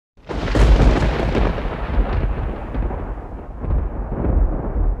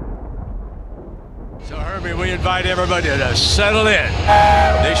invite everybody to settle in.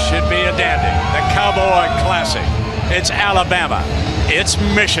 This should be a dandy. The Cowboy Classic. It's Alabama. It's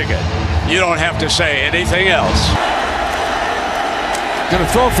Michigan. You don't have to say anything else. Gonna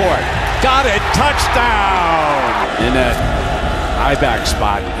throw for it. Got it. Touchdown. In that high back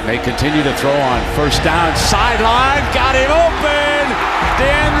spot. And they continue to throw on first down. Sideline. Got him open.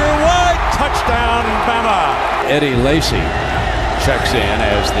 DeAndre White. Touchdown, Bama. Eddie Lacy checks in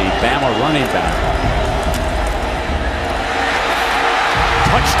as the Bama running back.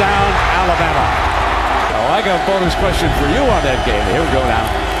 Touchdown, Alabama. Oh, I got a bonus question for you on that game. Here we go now.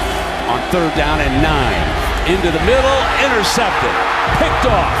 On 3rd down and 9. Into the middle, intercepted. Picked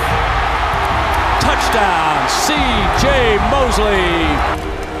off. Touchdown, C.J. Mosley.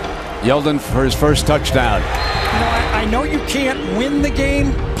 Yeldon for his first touchdown. You know, I know you can't win the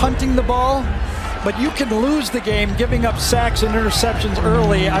game punting the ball, but you can lose the game giving up sacks and interceptions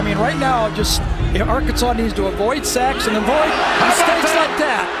early. I mean, right now, Arkansas needs to avoid sacks and avoid mistakes like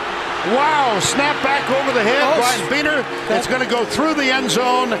that. Wow, snap back over the head. Brian Beener. It's going to go through the end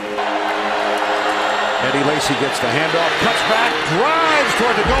zone. Eddie Lacy gets the handoff, cuts back, drives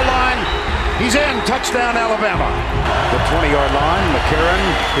toward the goal line. He's in. Touchdown, Alabama. The 20-yard line. McCarron,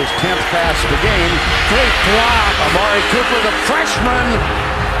 his 10th pass of the game. Great block. Amari Cooper, the freshman.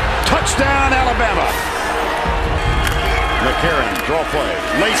 Touchdown, Alabama. McCarron, draw play.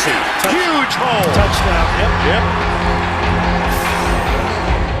 Lacy, huge hole. Touchdown. Yep.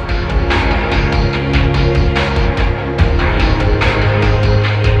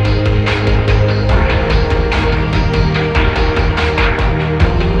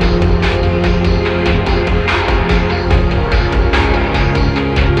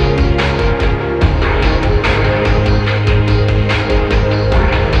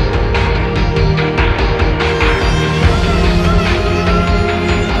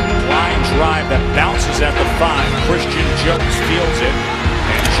 At the 5, Christian Jones fields it,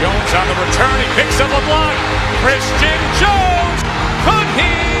 and Jones on the return, he picks up a block. Christian Jones, could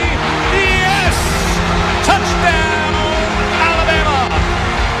he? Yes! Touchdown, Alabama!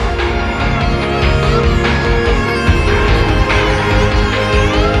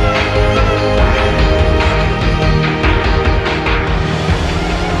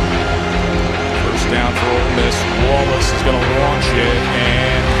 First down for Ole Miss. Wallace is going to launch it,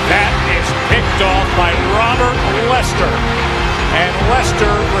 and that is picked off by Robert Lester. And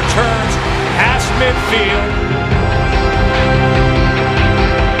Lester returns past midfield.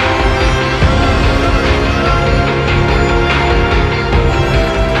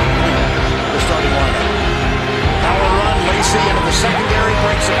 The starting lineup. Power run, Lacy into the secondary,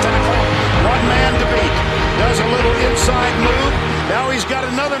 breaks a tackle. One man to beat. Does a little inside move. Now he's got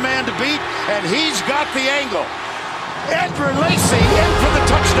another man to beat, and he's got the angle. Edgar Lacy in for the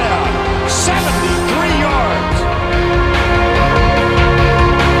touchdown. 73 yards.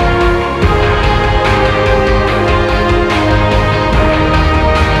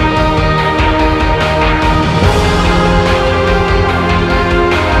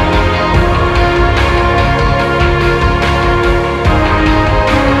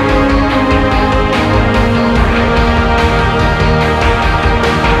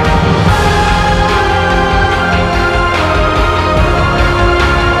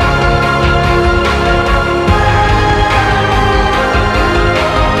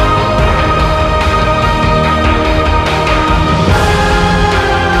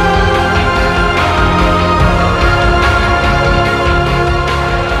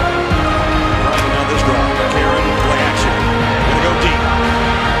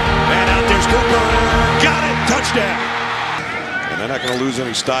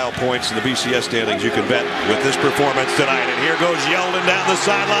 Any style points in the BCS standings, you can bet with this performance tonight. And here goes Yeldon down the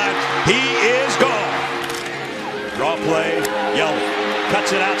sideline. He is gone. Draw play. Yeldon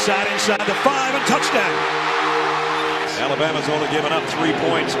cuts it outside, inside the 5, and touchdown. Alabama's only given up 3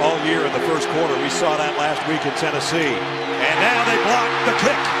 points all year in the first quarter. We saw that last week in Tennessee. And now they block the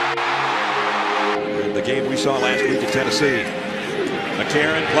kick. In the game we saw last week in Tennessee.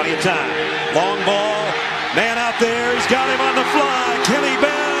 McCarron, plenty of time. Long ball. Man out there, he's got him on the fly. Kenny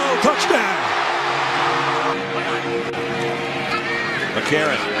Bell, touchdown.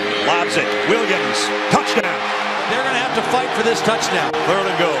 McCarron lobs it. Williams, touchdown. They're going to have to fight for this touchdown. 3rd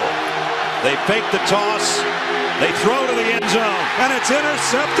and goal. They fake the toss. They throw to the end zone. And it's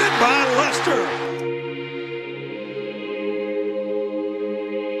intercepted by Lester.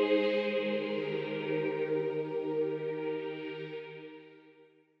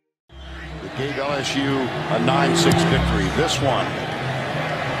 Gave LSU a 9-6 victory. This one.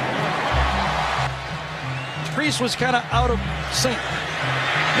 Priest was kind of out of sync.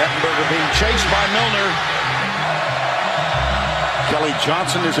 Mettenberger being chased by Milner. Kelly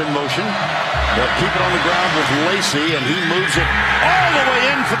Johnson is in motion. They'll keep it on the ground with Lacey, and he moves it all the way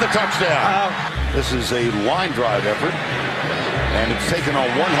in for the touchdown. This is a line drive effort, and it's taken on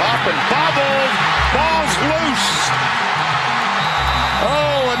one hop and bobbled. Ball's loose.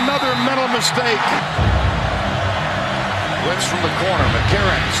 Oh, another mental mistake. Blitz from the corner.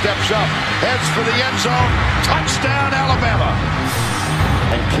 McCarron steps up, heads for the end zone. Touchdown, Alabama.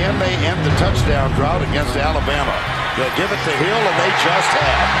 And can they end the touchdown drought against Alabama? They'll give it to Hill, and they just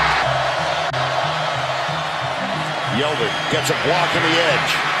have. Yeldon gets a block on the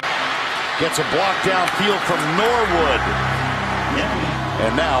edge. Gets a block downfield from Norwood.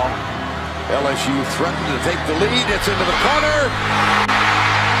 And now, LSU threatened to take the lead. It's into the corner.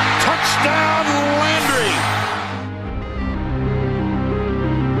 Touchdown, Landry.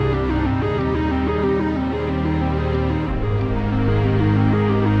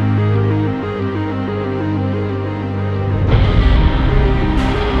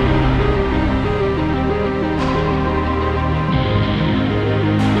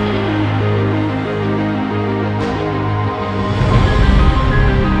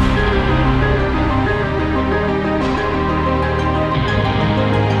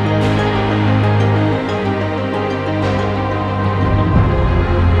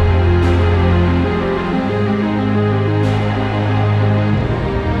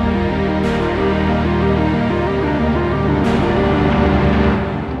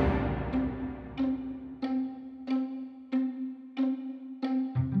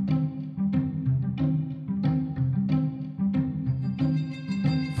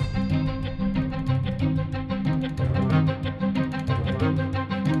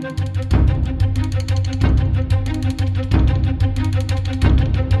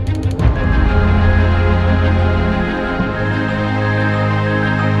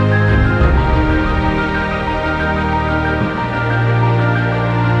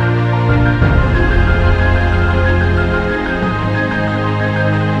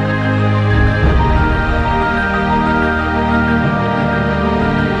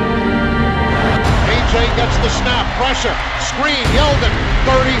 Pressure, screen, Yeldon,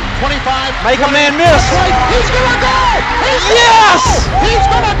 30, 25, make 20, a man miss. That's right, he's gonna go! He's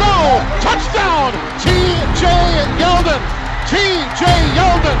gonna go! Touchdown, T.J. Yeldon! T.J.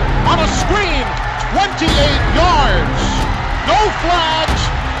 Yeldon on a screen, 28 yards. No flags,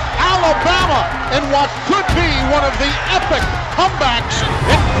 Alabama in what could be one of the epic comebacks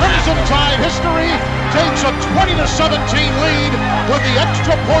in Crimson Tide history takes a 20-17 lead with the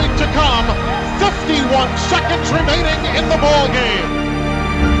extra point to come. 51 seconds remaining in the ball game.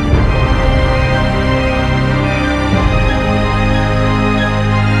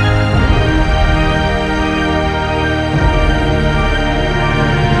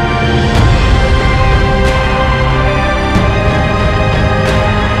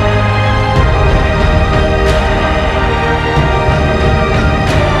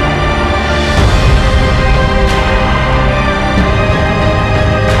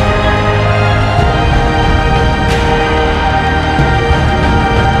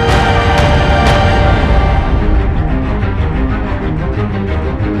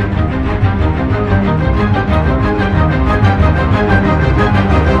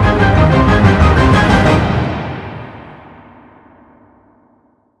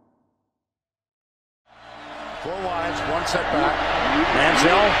 Four wides, one setback.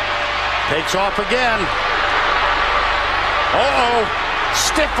 Manziel takes off again. Uh-oh,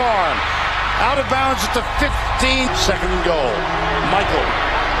 stiff arm. Out of bounds at the 15-second goal. Michael,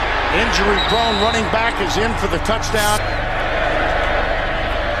 injury-prone running back, is in for the touchdown.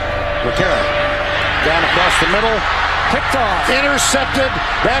 McCarron, down across the middle. Picked off. Intercepted.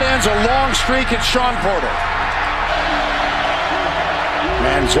 That ends a long streak at Sean Porter.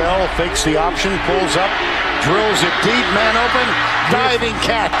 Manziel fakes the option, pulls up. Drills it deep, man open, diving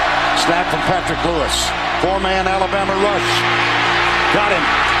cat. Snap from Patrick Lewis. Four-man Alabama rush. Got him.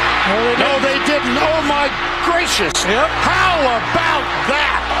 No, they didn't. Oh, my gracious. Yep. How about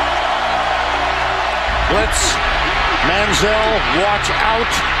that? Blitz. Manziel, watch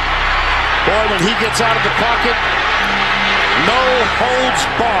out. Boy, when he gets out of the pocket, no holds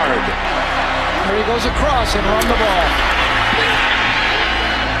barred. There he goes across and run the ball.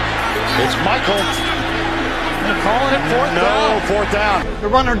 It's Michael. They're calling it fourth down. No, fourth down. The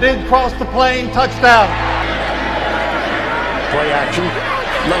runner did cross the plane, touchdown. Play action.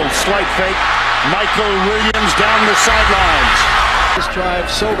 Little slight fake. Michael Williams down the sidelines. This drive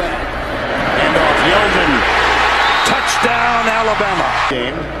so bad. Hand off Yeldon. Touchdown, Alabama.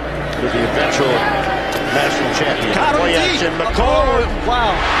 Game with the eventual national champion. Play action. McCall.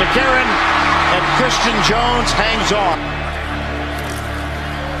 Wow. McCarron and Christian Jones hangs on.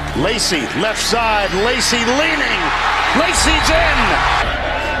 Lacy, left side, Lacy leaning. Lacy's in.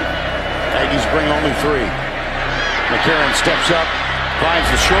 Aggies bring only 3. McCarron steps up, finds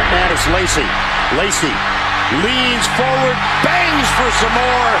the short man. It's Lacy. Lacy leans forward, bangs for some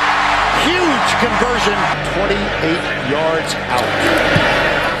more. Huge conversion. 28 yards out.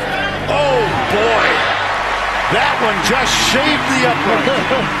 Oh, boy. That one just shaved the upright.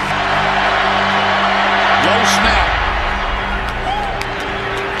 Low snap.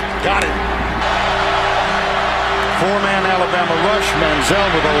 Got it. 4-man Alabama rush. Manziel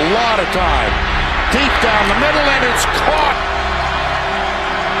with a lot of time. Deep down the middle, and it's caught.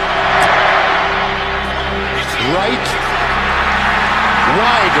 Right.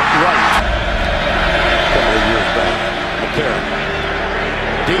 Wide right. A couple of years back. McCarron.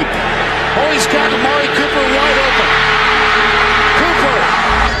 Deep. Oh, he's got Amari Cooper wide open. Cooper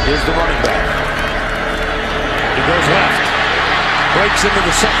is the running back. He goes left. Breaks into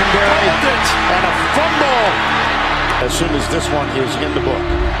the secondary. And a fumble. As soon as this one is in the book.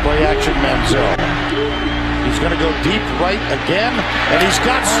 Play action Manziel. He's going to go deep right again. And he's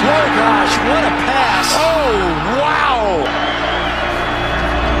got slow. Oh my gosh, what a pass. Oh, wow.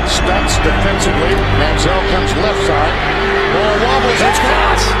 Stunts defensively. Manziel comes left side. Ball wobbles. It's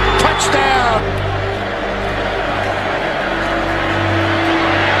caught. Touchdown.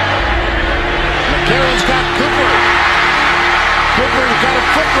 McCarron's got Cooper. Cooper's got a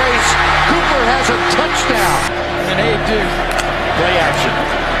foot race. Cooper has a touchdown. And hey, dude. Play action.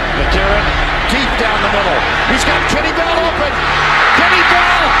 McCarron deep down the middle. He's got Kenny Bell open. Kenny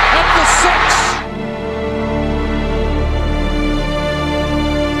Bell at the 6.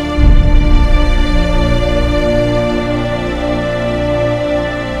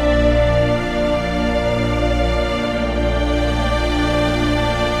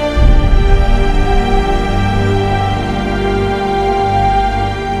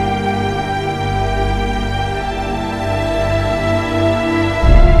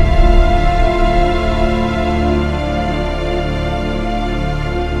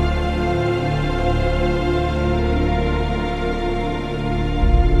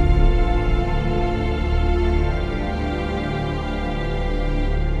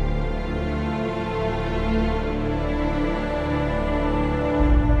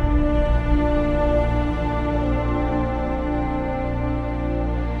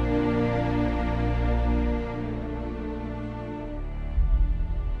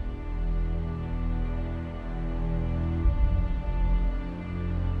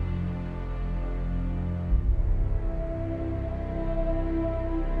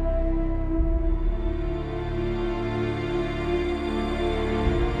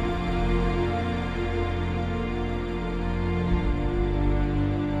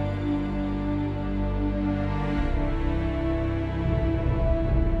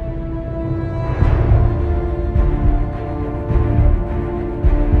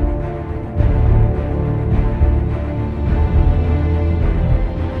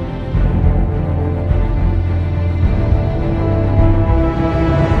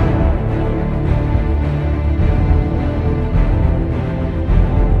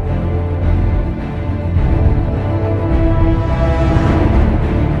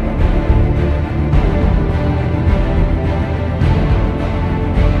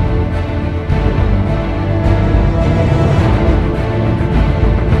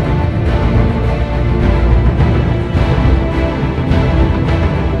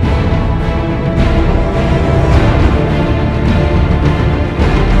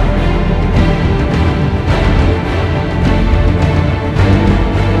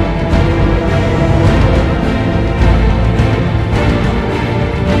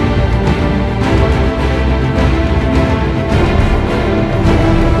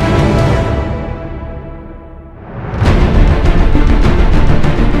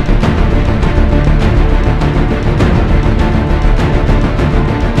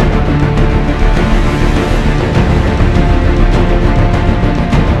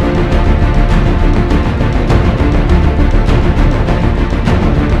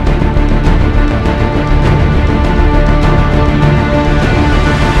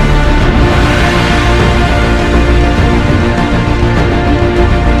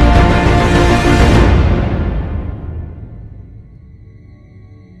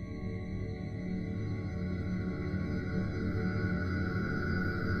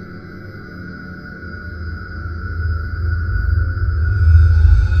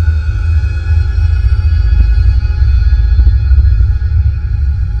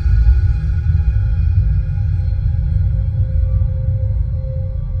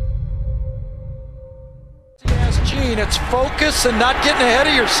 It's focus and not getting ahead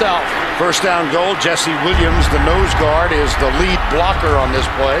of yourself. First down goal. Jesse Williams, the nose guard, is the lead blocker on this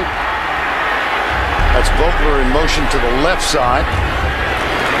play. That's Vogler in motion to the left side.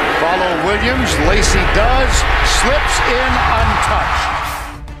 Follow Williams. Lacy does. Slips in untouched.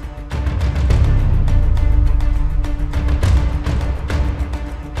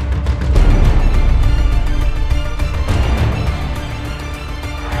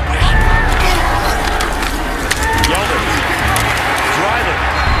 Yeldon driving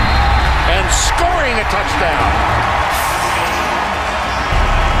and scoring a touchdown.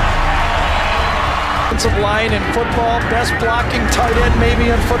 Offensive line in football, best blocking tight end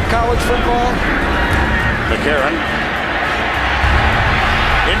maybe in college football. McCarron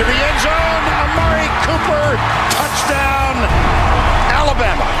into the end zone. Amari Cooper, touchdown,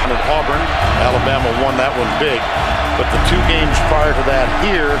 Alabama. And Auburn, Alabama won that one big, but the 2 games prior to that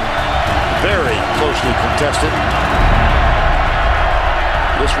here, very closely contested.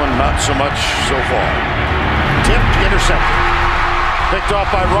 This one not so much so far. Tipped, intercepted. Picked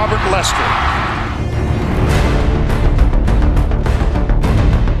off by Robert Lester.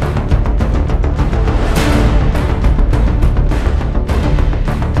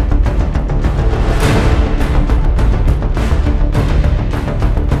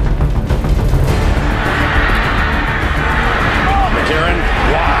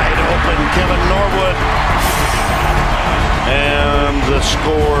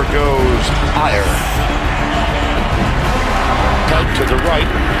 Score goes higher. Tight to the right.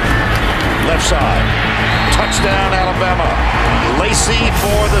 Left side. Touchdown, Alabama. Lacy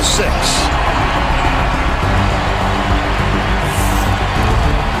for the 6.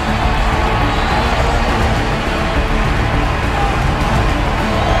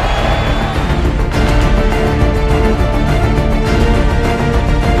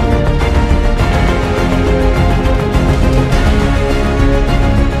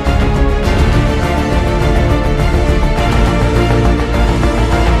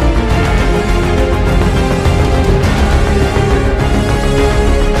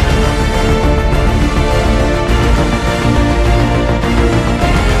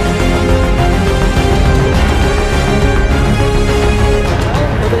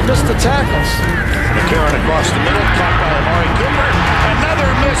 Tackles. McCarron across the middle, caught by Amari Cooper. Another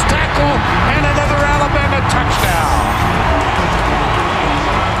missed tackle and another Alabama touchdown.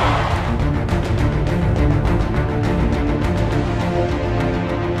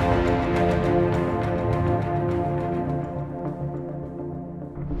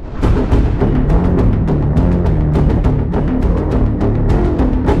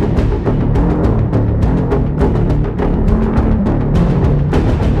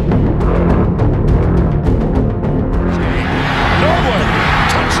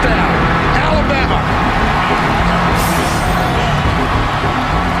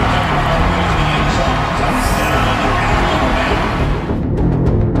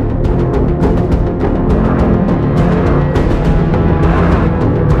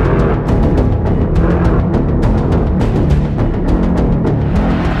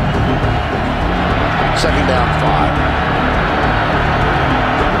 Second down 5.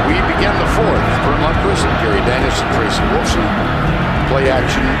 We begin the 4th. Vern Lundquist, Gary Danielson, Tracy Wolfson. Play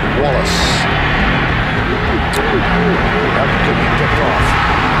action, Wallace. That could be picked off.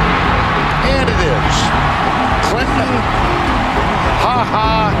 And it is. Clinton,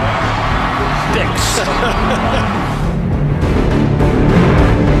 Dix.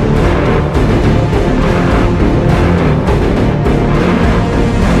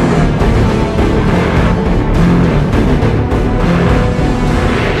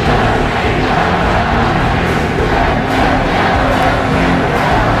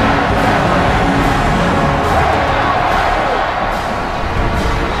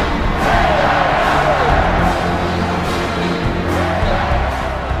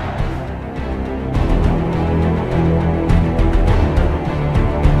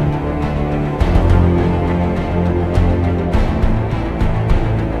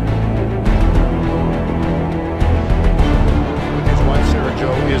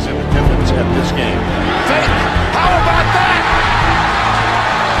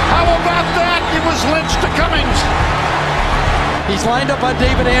 He's lined up on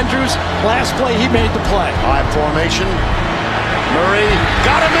David Andrews. Last play, he made the play. High formation. Murray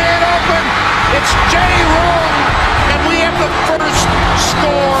got a man open. It's Jay Roan. And we have the first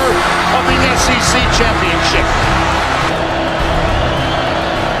score of the SEC championship.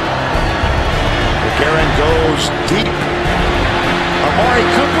 McCarron goes deep. Amari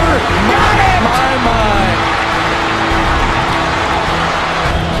Cooper. Got it! My.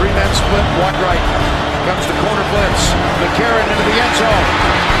 3-man split, one right. comes the corner blitz. McCarron into the end zone.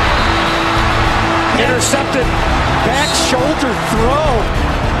 Intercepted. Back shoulder throw.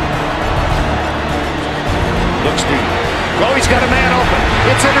 Looks deep. Oh, he's got a man open.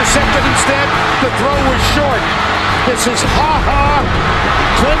 It's intercepted instead. The throw was short. This is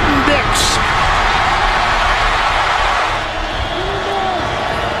Clinton Dix.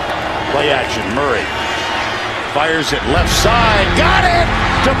 Play action. Murray fires it left side. Got it!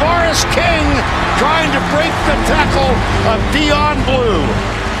 Tavares King trying to break the tackle of Dion Blue.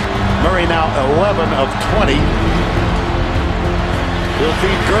 Murray now 11 of 20. He'll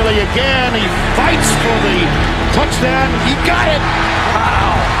feed Gurley again. He fights for the touchdown. He got it.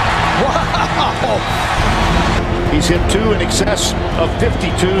 Wow. He's hit 2 in excess of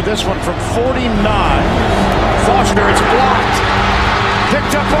 52. This one from 49. Foster, it's blocked.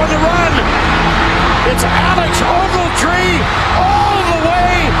 Picked up on the run. It's Alex Ogletree all the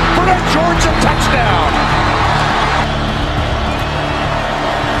way for a Georgia touchdown.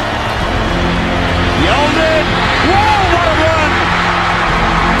 Yeldon. Whoa, what a run.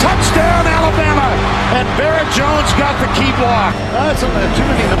 Touchdown, Alabama. And Barrett Jones got the key block. That's too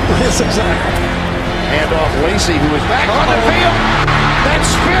many numbers. Exactly. Hand off Lacy, who is back on the field. That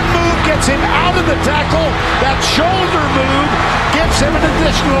spin move gets him out of the tackle. That shoulder move gives him an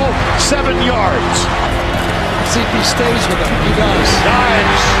additional 7 yards. See if he stays with him. He does.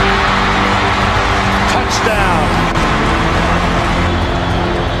 Dives. Touchdown.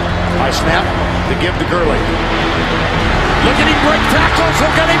 High snap to give to Gurley. Look at him break tackles.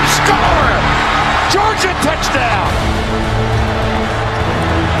 Look at him score. Georgia touchdown.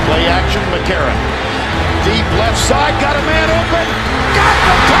 Play action, McCarron. Deep left side, got a man open. Got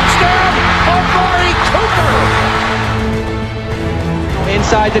the touchdown, Amari Cooper.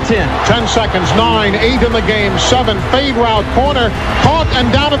 Inside the 10. 10 seconds, 9, 8 in the game, 7, fade route, corner, caught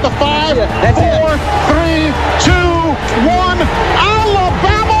and down at the 5, That's 4, it. 3, 2, 1.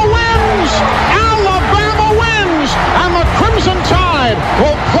 Alabama wins! Alabama wins! And the Crimson Tide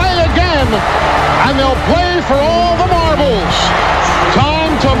will play again, and they'll play for all the marbles.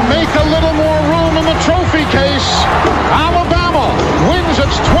 Time to make a little more room in the trophy case. Alabama wins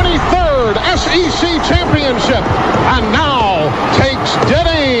its 23rd SEC championship and now takes dead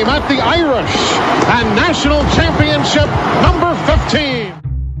aim at the Irish and national championship number 15.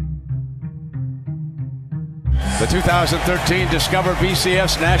 The 2013 Discover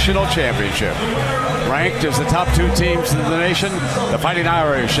BCS National Championship. Ranked as the top 2 teams in the nation, the Fighting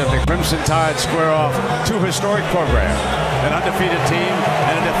Irish and the Crimson Tide square off 2 historic programs, an undefeated team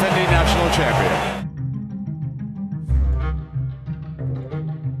and a defending national champion.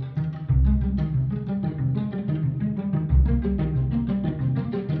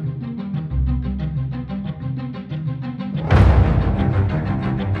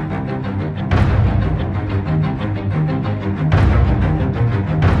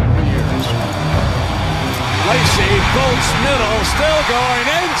 Lacy bolts middle, still going,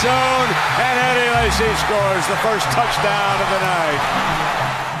 end zone, and Eddie Lacy scores the first touchdown of the night.